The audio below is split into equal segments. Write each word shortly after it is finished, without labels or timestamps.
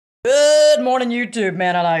Good morning, YouTube,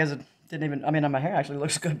 man. I like it. Didn't even, I mean, my hair actually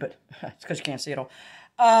looks good, but it's because you can't see it all.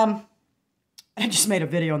 I just made a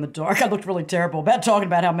video in the dark. I looked really terrible about talking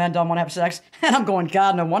about how men don't want to have sex. And I'm going,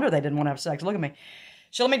 God, no wonder they didn't want to have sex. Look at me.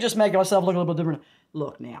 So let me just make myself look a little bit different.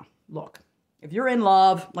 Look now. Look. If you're in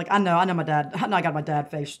love, like I know my dad, I got my dad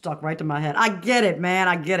face stuck right to my head. I get it, man.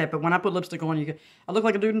 I get it. But when I put lipstick on, I look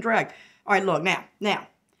like a dude in drag. All right, look, now.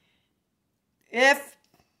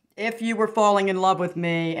 If you were falling in love with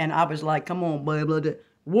me and I was like, come on, babe,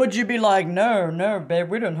 would you be like, no, babe,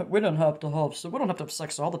 we don't have to have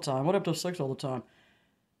sex all the time. We don't have to have sex all the time.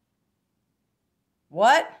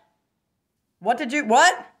 What? What?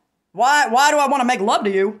 Why do I want to make love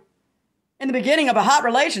to you in the beginning of a hot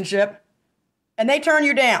relationship and they turn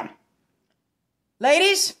you down?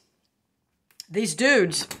 Ladies, these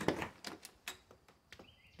dudes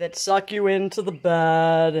that suck you into the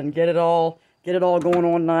bed and get it all going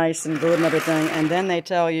on nice and good and everything, and then they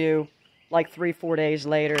tell you, like 3-4 days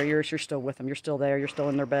later, you're still with them, you're still there, you're still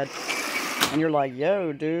in their bed, and you're like,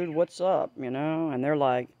 yo, dude, what's up, you know? And they're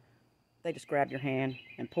like, they just grab your hand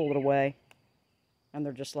and pull it away, and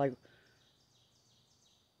they're just like,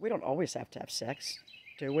 we don't always have to have sex,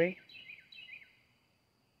 do we?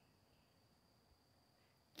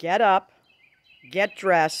 Get up, get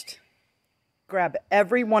dressed, grab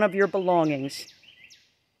every one of your belongings,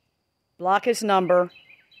 block his number.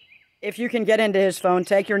 If you can get into his phone,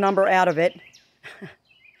 take your number out of it.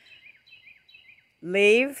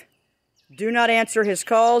 Leave. Do not answer his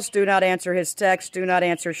calls. Do not answer his texts. Do not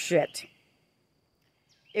answer shit.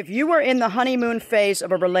 If you are in the honeymoon phase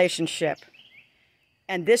of a relationship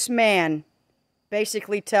and this man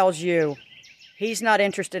basically tells you he's not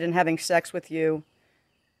interested in having sex with you,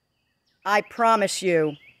 I promise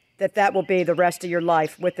you that will be the rest of your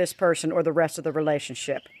life with this person or the rest of the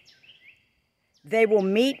relationship. They will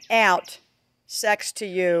mete out sex to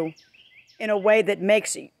you in a way that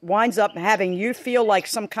winds up having you feel like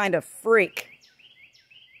some kind of freak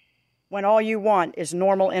when all you want is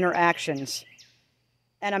normal interactions.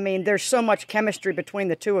 And I mean, there's so much chemistry between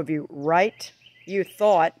the two of you, right? You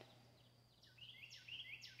thought.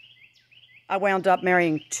 I wound up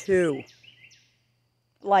marrying 2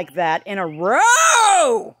 like that in a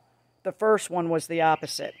row. The first one was the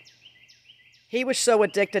opposite. He was so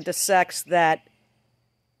addicted to sex that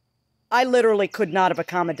I literally could not have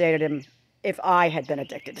accommodated him if I had been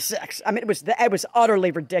addicted to sex. I mean, it was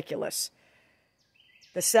utterly ridiculous.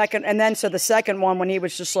 The second one, when he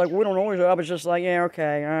was just like, we don't always, I was just like, yeah,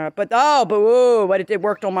 okay. But it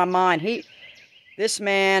worked on my mind. This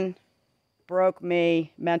man broke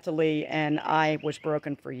me mentally, and I was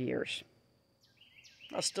broken for years.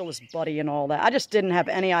 I was still his buddy and all that. I just didn't have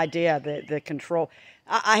any idea the control.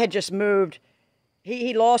 I had just moved.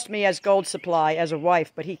 He lost me as gold supply as a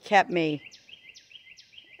wife, but he kept me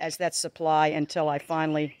as that supply until I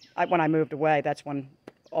finally, when I moved away, that's when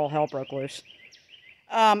all hell broke loose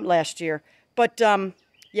last year. But yeah,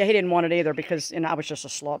 he didn't want it either because I was just a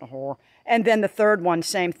slut and a whore. And then the third one,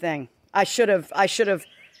 same thing. I should have.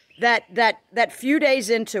 That few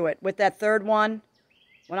days into it with that third one,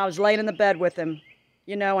 when I was laying in the bed with him,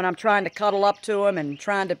 you know, and I'm trying to cuddle up to him and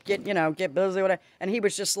trying to get busy with it, and he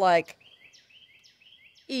was just like,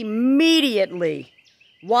 immediately,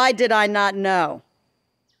 why did I not know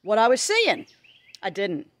what I was seeing? I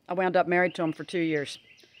didn't. I wound up married to him for 2 years.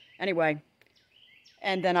 Anyway,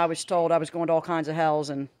 and then I was told I was going to all kinds of hells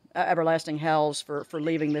and everlasting hells for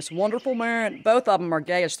leaving this wonderful man. Both of them are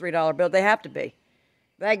gay as $3 bills. They have to be.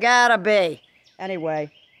 They gotta be.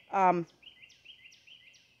 Anyway,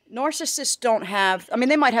 narcissists don't have, I mean,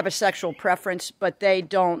 they might have a sexual preference, but they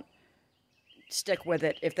don't stick with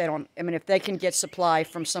it if they don't, I mean, if they can get supply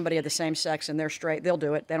from somebody of the same sex and they're straight, they'll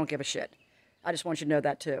do it. They don't give a shit. I just want you to know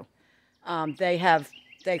that too.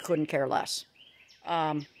 They couldn't care less.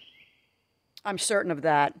 I'm certain of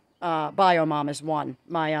that. Biomom is one.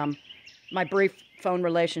 My brief phone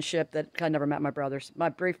relationship I never met my brothers. My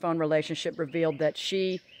brief phone relationship revealed that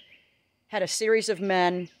she had a series of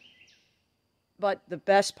men, but the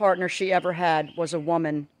best partner she ever had was a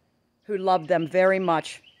woman who loved them very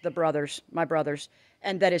much, my brothers,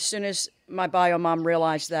 and that as soon as my bio mom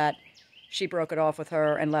realized that, she broke it off with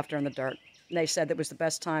her and left her in the dirt. And they said that was the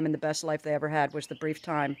best time and the best life they ever had was the brief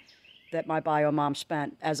time that my bio mom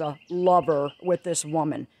spent as a lover with this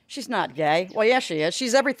woman. She's not gay. Well, yeah, she is.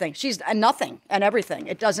 She's everything. She's nothing and everything.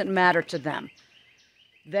 It doesn't matter to them.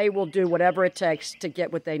 They will do whatever it takes to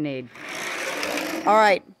get what they need. All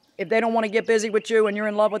right. If they don't want to get busy with you and you're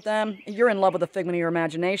in love with them, you're in love with a figment of your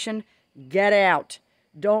imagination, get out.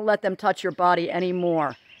 Don't let them touch your body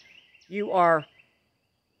anymore.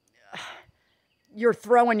 you're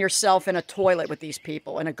throwing yourself in a toilet with these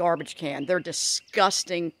people, in a garbage can. They're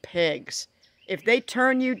disgusting pigs. If they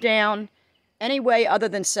turn you down any way other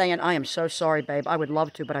than saying, I am so sorry, babe, I would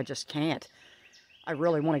love to, but I just can't. I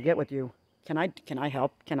really want to get with you. Can I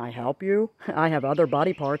help you? I have other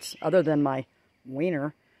body parts other than my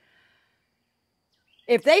wiener.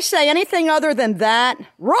 If they say anything other than that,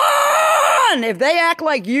 run! If they act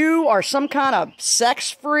like you are some kind of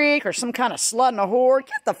sex freak or some kind of slut and a whore,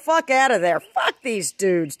 get the fuck out of there. Fuck these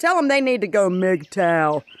dudes. Tell them they need to go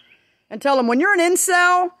MGTOW. And tell them when you're an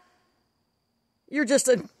incel, you're just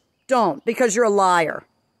a... Don't, because you're a liar.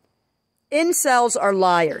 Incels are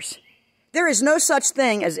liars. There is no such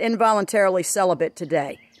thing as involuntarily celibate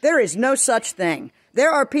today. There is no such thing.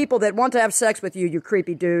 There are people that want to have sex with you, you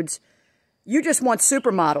creepy dudes. You just want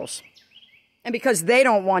supermodels. And because they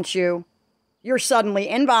don't want you, you're suddenly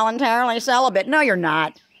involuntarily celibate. No, you're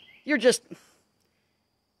not. You're just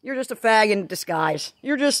a fag in disguise.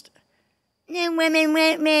 You're just, women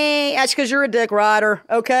want me. That's because you're a dick rider,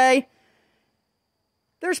 okay?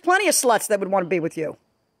 There's plenty of sluts that would want to be with you.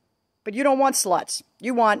 But you don't want sluts.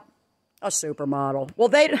 You want a supermodel. Well,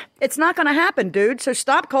 it's not going to happen, dude. So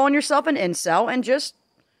stop calling yourself an incel and just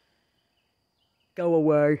go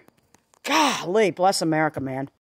away. Golly, bless America, man.